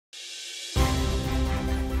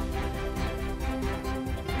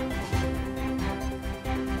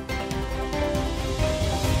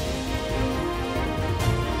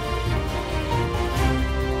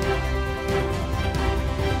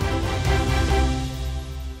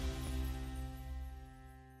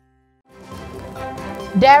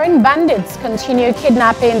Daring bandits continue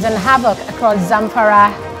kidnappings and havoc across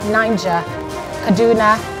Zamfara, Niger,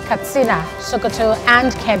 Kaduna, Katsina, Sokoto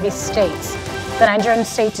and Kebbi states. The Nigerian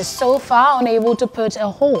state is so far unable to put a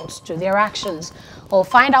halt to their actions. We'll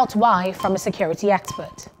find out why from a security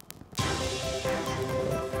expert.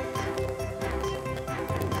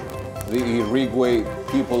 The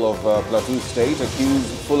Irigwe people of Plateau State accuse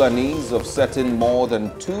Fulanis of setting more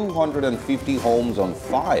than 250 homes on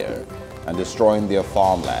fire and destroying their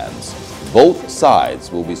farmlands. Both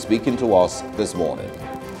sides will be speaking to us this morning.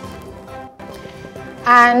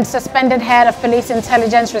 And suspended head of Police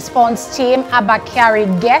Intelligence Response Team, Abba Kyari,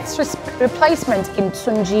 gets replacement in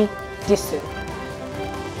Tunji Disu.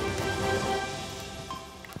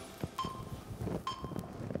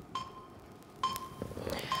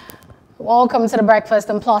 Welcome to the Breakfast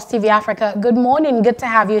on Plus TV Africa. Good morning. Good to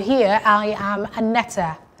have you here. I am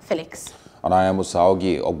Annetta Felix. And I am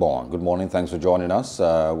Usaogi Ogbon. Good morning. Thanks for joining us.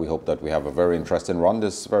 We hope that we have a very interesting run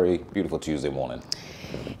this very beautiful Tuesday morning.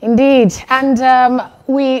 Indeed. And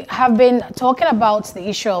we have been talking about the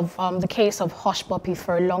issue of the case of Hush Puppy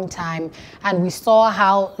for a long time. And we saw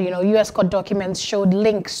how, U.S. court documents showed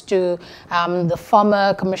links to the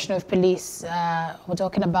former Commissioner of Police. We're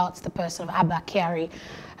talking about the person of Abba Kyari.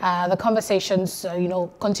 The conversations,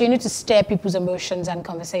 continue to stir people's emotions and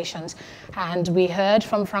conversations. And we heard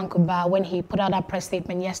from Frank Uba when he put out that press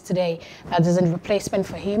statement yesterday that there's a replacement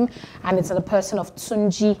for him, and it's the person of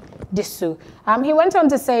Tunji Disu. He went on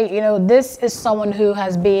to say, this is someone who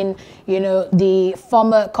has been, the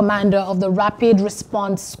former commander of the Rapid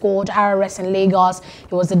Response Squad, RRS in Lagos.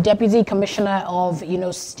 He was the Deputy Commissioner of,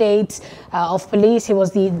 State of Police. He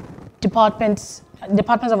was the Department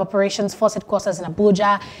of Operations Force Headquarters in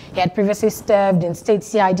Abuja. He had previously served in State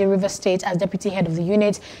CID River State as deputy head of the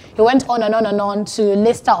unit. He went on and on and on to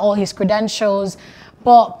list out all his credentials.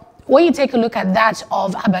 But when you take a look at that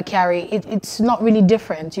of Abba Kyari, it's not really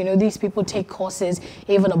different. These people take courses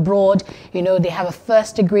even abroad. They have a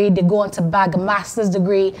first degree. They go on to bag a master's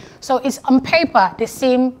degree. So it's on paper, they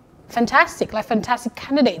seem fantastic, like fantastic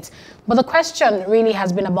candidates. But the question really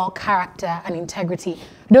has been about character and integrity.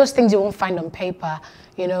 Those things you won't find on paper.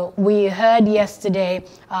 We heard yesterday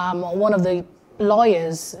one of the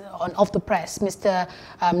lawyers off the press, Mr.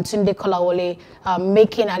 Tunde Kolawole,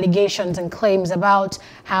 making allegations and claims about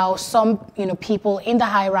how some people in the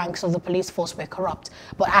high ranks of the police force were corrupt.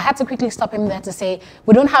 But I had to quickly stop him there to say,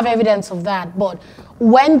 we don't have evidence of that. But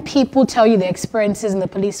when people tell you their experiences in the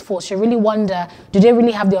police force, you really wonder, do they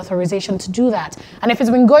really have the authorization to do that? And if it's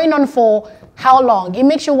been going on for how long, it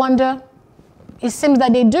makes you wonder. It seems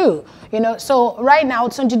that they do, So right now,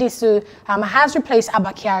 Tunji Disu has replaced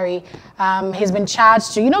Abba Kyari. He's been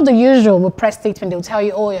charged to, the usual with press statement. They'll tell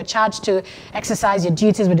you, oh, you're charged to exercise your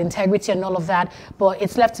duties with integrity and all of that. But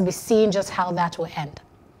it's left to be seen just how that will end.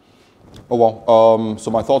 Oh, well, so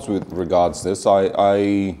my thoughts with regards to this,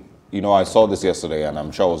 I saw this yesterday, and I'm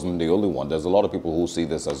sure I wasn't the only one. There's a lot of people who see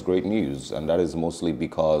this as great news, and that is mostly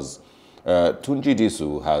because Tunji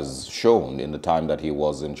Disu has shown in the time that he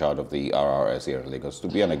was in charge of the RRS here in Lagos to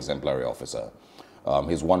be an exemplary officer.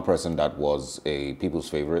 He's one person that was a people's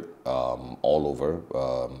favorite all over,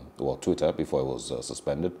 Twitter before he was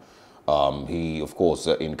suspended. He, of course,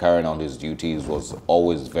 in carrying on his duties was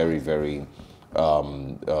always very, very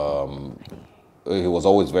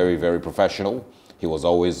professional. He was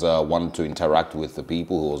always one to interact with the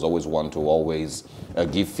people. He was always one to always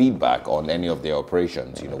give feedback on any of their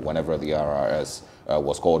operations. Whenever the RRS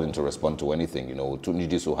was called in to respond to anything, Tunji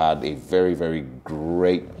Disu had a very, very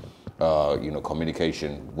great,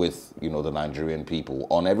 communication with, the Nigerian people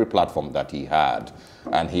on every platform that he had.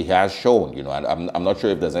 And he has shown, and I'm not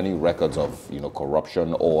sure if there's any records of,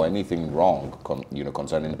 corruption or anything wrong,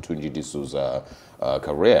 concerning Tunji Disu's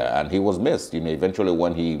career. And he was missed, eventually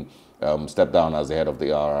when he stepped down as the head of the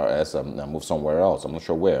RRS and moved somewhere else. I'm not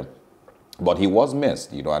sure where. But he was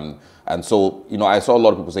missed, and so, I saw a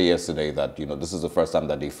lot of people say yesterday that, this is the first time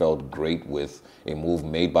that they felt great with a move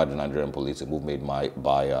made by the Nigerian police, a move made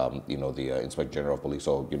by the Inspector General of Police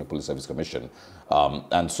or, Police Service Commission.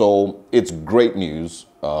 And so it's great news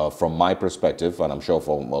from my perspective, and I'm sure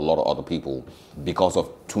from a lot of other people, because of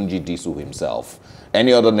Tunji Disu himself.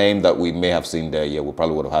 Any other name that we may have seen there, yeah, we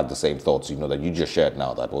probably would have had the same thoughts, that you just shared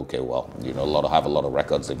now, that, okay, well, have a lot of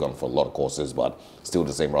records, they've gone for a lot of courses, but still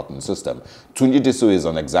the same rotten system. Tunji Disu is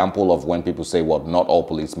an example of when people say, well, not all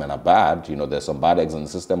policemen are bad, there's some bad eggs in the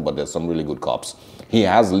system, but there's some really good cops. He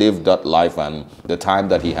has lived that life, and the time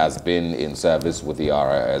that he has been in service with the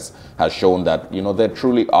RRS has shown that, there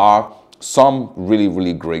truly are some really,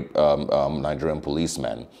 really great Nigerian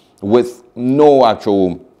policemen with no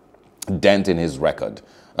actual dent in his record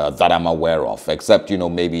that I'm aware of, except,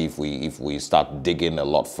 maybe if we start digging a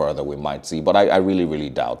lot further, we might see. But I really, really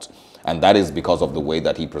doubt. And that is because of the way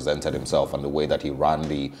that he presented himself and the way that he ran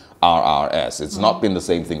the RRS. It's not been the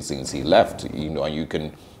same thing since he left, and you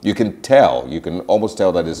can almost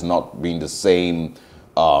tell that it's not been the same.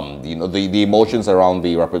 The emotions around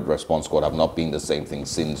the Rapid Response Squad have not been the same thing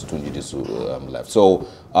since Tunji Disu left. So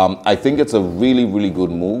I think it's a really, really good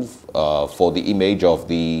move for the image of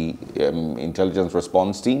the intelligence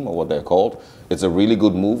response team, or what they're called. It's a really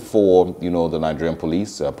good move for, the Nigerian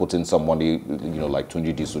police, putting somebody, like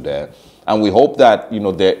Tunji Disu there. And we hope that,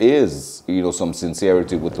 there is, some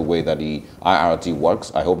sincerity with the way that the IRT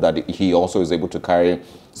works. I hope that he also is able to carry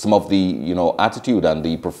some of the, attitude and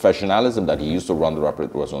the professionalism that he used to run the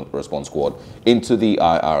Rapid Response Squad into the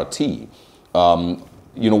IRT.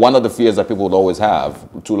 One of the fears that people would always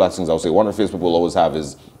have, two last things I'll say, one of the fears people will always have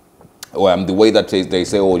is the way that they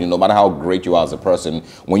say, no matter how great you are as a person,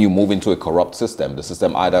 when you move into a corrupt system, the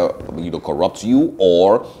system either corrupts you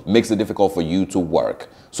or makes it difficult for you to work.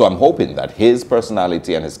 So I'm hoping that his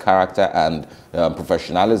personality and his character and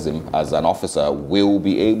professionalism as an officer will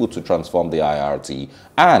be able to transform the IRT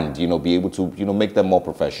and, be able to, make them more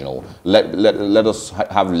professional. Let us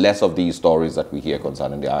have less of these stories that we hear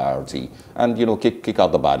concerning the IRT and, kick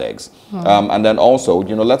out the bad eggs. And then also,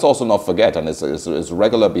 let's also not forget, and it's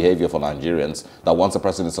regular behavior for Nigerians, that once a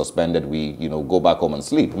person is suspended, we, go back home and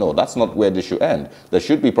sleep. No, that's not where this should end. There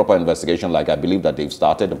should be proper investigation, like I believe that they've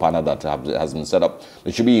started, the panel that has been set up.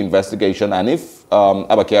 There should be investigation, and if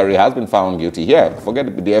Abba Kyari has been found guilty here, forget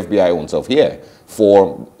the FBI ownself here,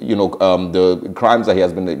 for the crimes that he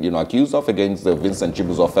has been accused of against the Vincent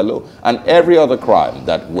Chibuzo fellow and every other crime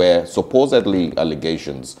that were supposedly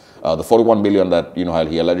allegations. The 41 million that he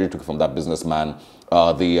allegedly took from that businessman.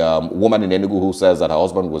 The woman in Enugu who says that her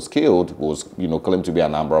husband was killed, was claimed to be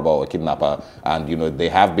an armed robber or a kidnapper, and they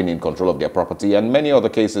have been in control of their property, and many other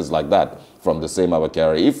cases like that from the same Abba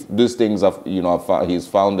Kyari. If these things have, he's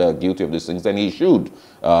found guilty of these things, then he should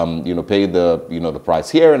pay the the price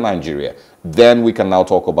here in Nigeria. Then we can now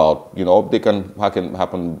talk about they can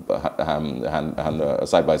happen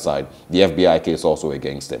side by side. The FBI case also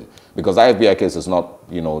against him, because the FBI case is not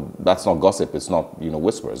that's not gossip. It's not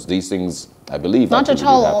whispers. These things, I believe, not at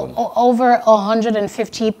all. Over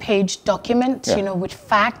 150-page document, with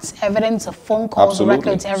facts, evidence of phone calls,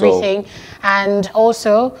 records, everything, and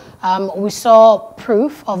also we saw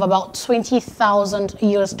proof of about $20,000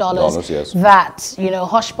 US yes, that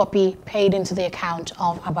Hush Puppy paid into the account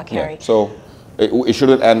of Abba Kyari. Yeah. So it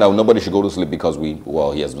shouldn't end now. Nobody should go to sleep because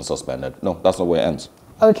he has been suspended. No, that's not where it ends.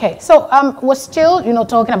 Okay, so we're still,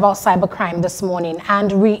 talking about cybercrime this morning,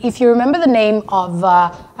 and if you remember the name of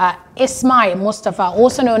Ismail Mustafa,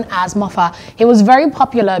 also known as Muffa, he was very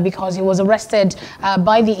popular because he was arrested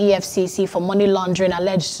by the EFCC for money laundering,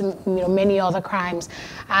 alleged, many other crimes,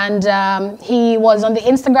 and he was on the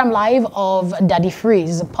Instagram live of Daddy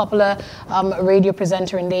Freeze, a popular radio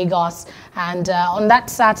presenter in Lagos, and on that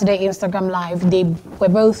Saturday Instagram live, they were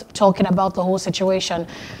both talking about the whole situation,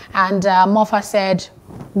 and Muffa said,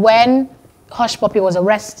 when Hush Puppy was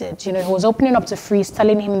arrested, he was opening up to Freeze,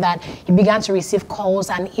 telling him that he began to receive calls,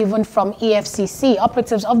 and even from EFCC,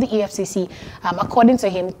 operatives of the EFCC, according to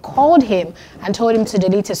him, called him and told him to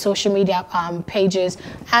delete his social media pages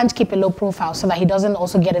and keep a low profile so that he doesn't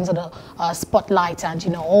also get into the spotlight and,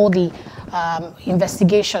 all the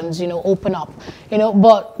investigations, open up.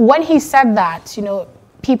 But when he said that,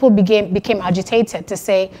 people became agitated to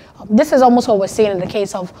say, this is almost what we're seeing in the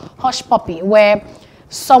case of Hush Puppy, where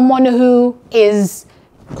someone who is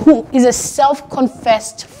a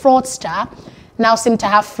self-confessed fraudster now seem to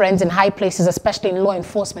have friends in high places, especially in law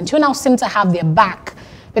enforcement, who now seem to have their back.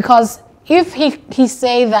 Because if he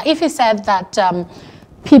said that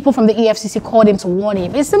people from the EFCC called him to warn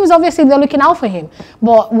him, it seems obviously they're looking out for him.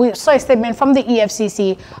 But we saw a statement from the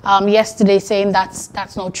EFCC yesterday saying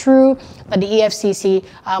that's not true, that the EFCC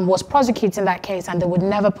was prosecuting that case and they would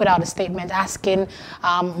never put out a statement asking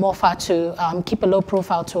Muffa to keep a low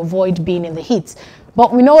profile to avoid being in the heat.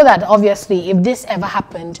 But we know that obviously if this ever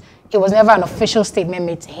happened, it was never an official statement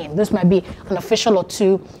made to him. This might be an official or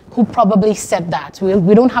two who probably said that.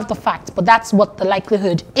 We don't have the facts, but that's what the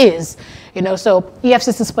likelihood is. So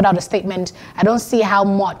EFCC's put out a statement. I don't see how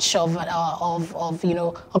much of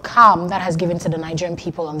a calm that has given to the Nigerian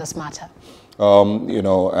people on this matter.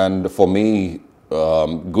 And for me,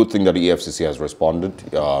 good thing that the EFCC has responded.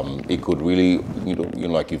 It could really,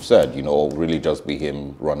 like you've said, really just be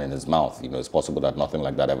him running his mouth. It's possible that nothing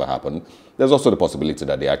like that ever happened. There's also the possibility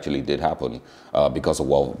that they actually did happen because of,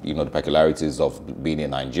 the peculiarities of being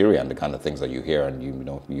in Nigeria and the kind of things that you hear and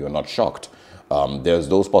you're not shocked. There's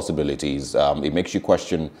those possibilities. It makes you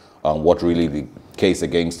question what really the case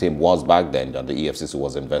against him was back then that the EFCC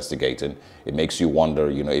was investigating. It makes you wonder,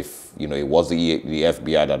 if it was the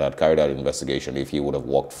FBI that had carried out the investigation, if he would have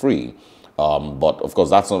walked free. But of course,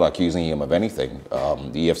 that's not accusing him of anything.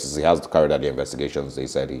 The EFCC has carried out the investigations. They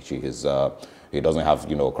said he doesn't have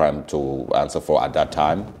crime to answer for at that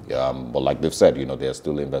time. But like they've said, they're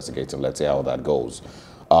still investigating. Let's see how that goes.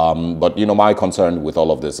 But my concern with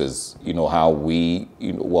all of this is how how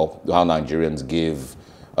Nigerians give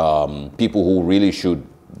people who really should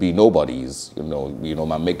be nobodies,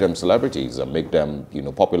 and make them celebrities and make them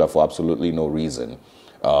popular for absolutely no reason.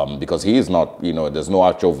 Because he is not, there's no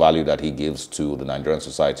actual value that he gives to the Nigerian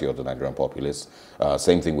society or the Nigerian populace.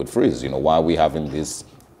 Same thing with Freeze. Why are we having this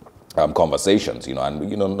conversations,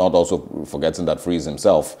 and not also forgetting that Freeze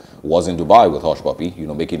himself was in Dubai with Hush Puppy,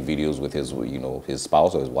 making videos with his, his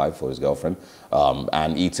spouse or his wife or his girlfriend,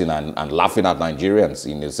 and eating and laughing at Nigerians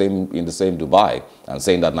in the same Dubai, and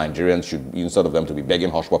saying that Nigerians should, instead of them to be begging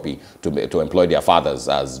Hush Puppy to employ their fathers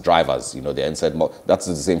as drivers, they instead, that's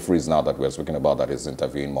the same Freeze now that we're speaking about that is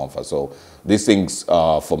interviewing Monfa. So these things,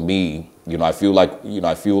 for me, I feel like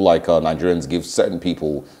Nigerians give certain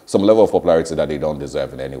people some level of popularity that they don't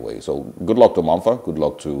deserve in any way. So good luck to Monfa, good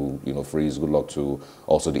luck to Freeze, good luck to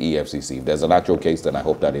also the EFCC. If there's an actual case, then I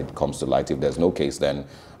hope that it comes to light. If there's no case, then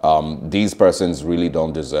these persons really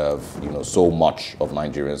don't deserve so much of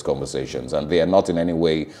Nigerians' conversations, and they are not in any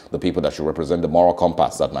way the people that should represent the moral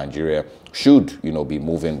compass that Nigeria should be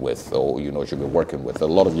moving with or should be working with. A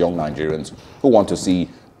lot of young Nigerians who want to see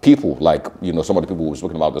people like, some of the people we were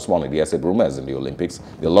speaking about this morning, the SA Brumes in the Olympics.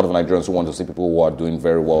 There are a lot of Nigerians who want to see people who are doing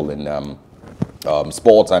very well in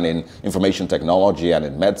sports and in information technology and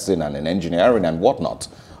in medicine and in engineering and whatnot.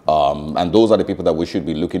 And those are the people that we should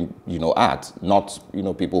be looking, at, not,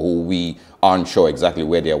 people who we aren't sure exactly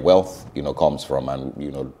where their wealth, comes from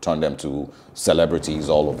and, turn them to celebrities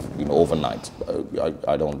all of, overnight.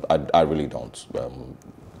 I really don't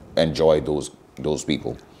enjoy those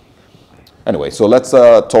people. Anyway, so let's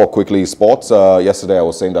talk quickly sports. Yesterday, I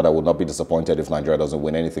was saying that I would not be disappointed if Nigeria doesn't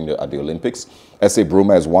win anything at the Olympics. SA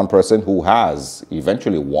Bruma is one person who has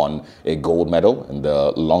eventually won a gold medal in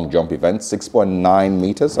the long jump event, 6.9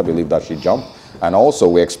 meters, I believe that she jumped. And also,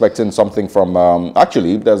 we're expecting something from,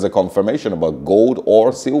 actually, there's a confirmation about gold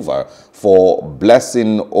or silver for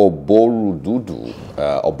Blessing Oborududu.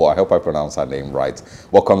 I hope I pronounced her name right.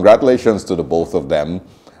 Well, congratulations to the both of them.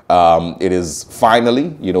 It is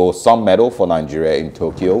finally, some medal for Nigeria in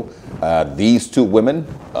Tokyo. These two women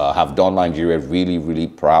have done Nigeria really, really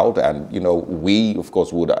proud. And, we, of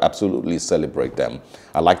course, would absolutely celebrate them.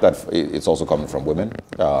 I like that it's also coming from women,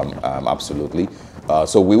 absolutely.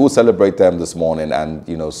 So we will celebrate them this morning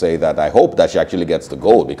and, say that I hope that she actually gets the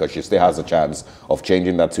gold because she still has a chance of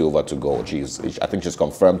changing that silver to gold. I think she's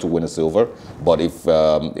confirmed to win a silver. But if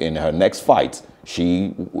in her next fight,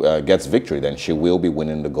 she gets victory, then she will be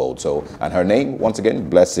winning the gold. So, and her name, once again,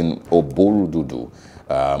 Blessing Oborududu,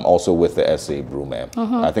 also with the SA Brume.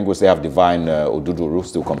 I think we still have Divine Oduduru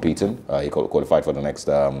still competing. He qualified for the next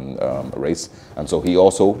race. And so he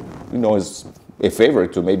also, is a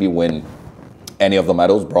favorite to maybe win any of the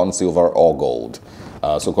medals, bronze, silver, or gold.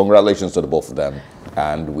 So congratulations to the both of them.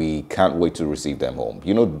 And we can't wait to receive them home.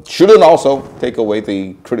 Shouldn't also take away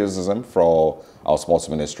the criticism for our sports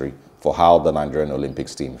ministry for how the Nigerian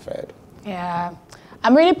Olympics team fared. Yeah,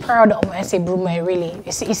 I'm really proud of SA Brume, really.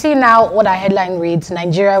 You see now what our headline reads,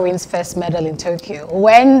 Nigeria wins first medal in Tokyo.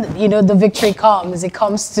 When, the victory comes, it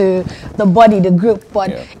comes to the body, the group.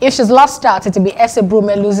 But if she's lost out, it'll be SA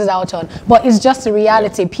Brume loses out on. But it's just a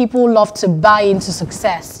reality. People love to buy into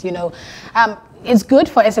success, It's good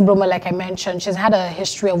for SA Bruma, like I mentioned. She's had a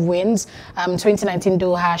history of wins. 2019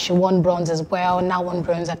 Doha, she won bronze as well. Now won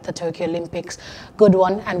bronze at the Tokyo Olympics. Good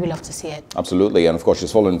one, and we love to see it. Absolutely, and of course,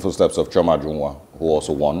 she's following the footsteps of Choma Ajunwa, who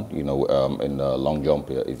also won, in the long jump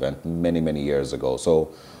event many, many years ago. So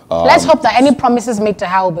let's hope that any promises made to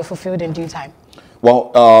her will be fulfilled in due time.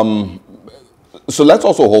 Well, so let's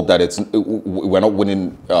also hope that we're not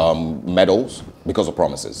winning medals because of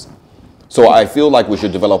promises. So I feel like we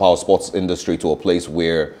should develop our sports industry to a place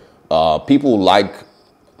where people like,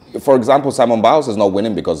 for example, Simone Biles is not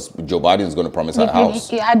winning because Joe Biden is going to promise her a house.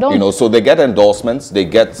 I don't. So they get endorsements, they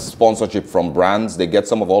get sponsorship from brands, they get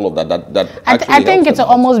some of all of that. I think it's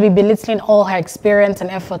almost be belittling all her experience and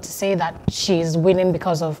effort to say that she's winning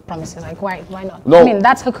because of promises. Like, why not? No. I mean,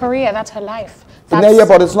 that's her career, that's her life. But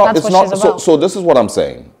it's not. So this is what I'm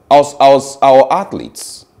saying. Our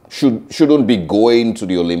athletes shouldn't be going to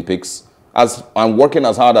the Olympics and working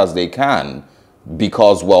as hard as they can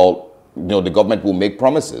because, well, the government will make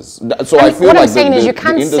promises. So I feel what like I'm saying is you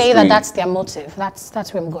can't say that that's their motive.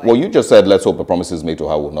 That's where I'm going. Well, you just said let's hope the promises made to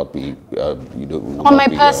her will not be. On my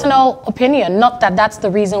personal opinion, not that that's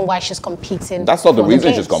the reason why she's competing. That's not the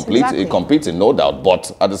reason she's competing, no doubt.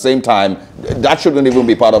 But at the same time, that shouldn't even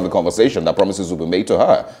be part of the conversation. That promises will be made to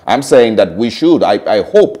her. I'm saying that we should. I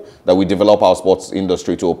hope that we develop our sports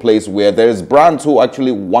industry to a place where there's brands who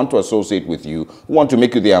actually want to associate with you, who want to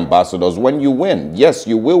make you the ambassadors when you win. Yes,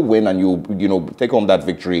 you will win and you take home that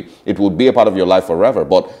victory. It will be a part of your life forever.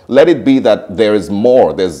 But let it be that there is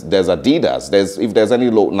more. There's Adidas. If there's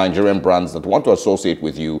any Nigerian brands that want to associate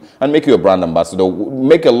with you and make you a brand ambassador,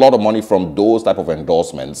 make a lot of money from those type of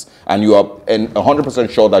endorsements, and you are 100%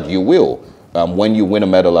 sure that you will. When you win a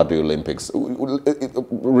medal at the Olympics.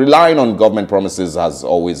 Relying on government promises has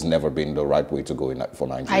always never been the right way to go for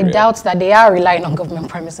Nigeria. I doubt that they are relying on government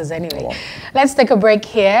promises anyway. Oh. Let's take a break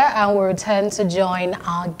here and we'll return to join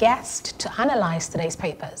our guest to analyze today's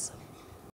papers.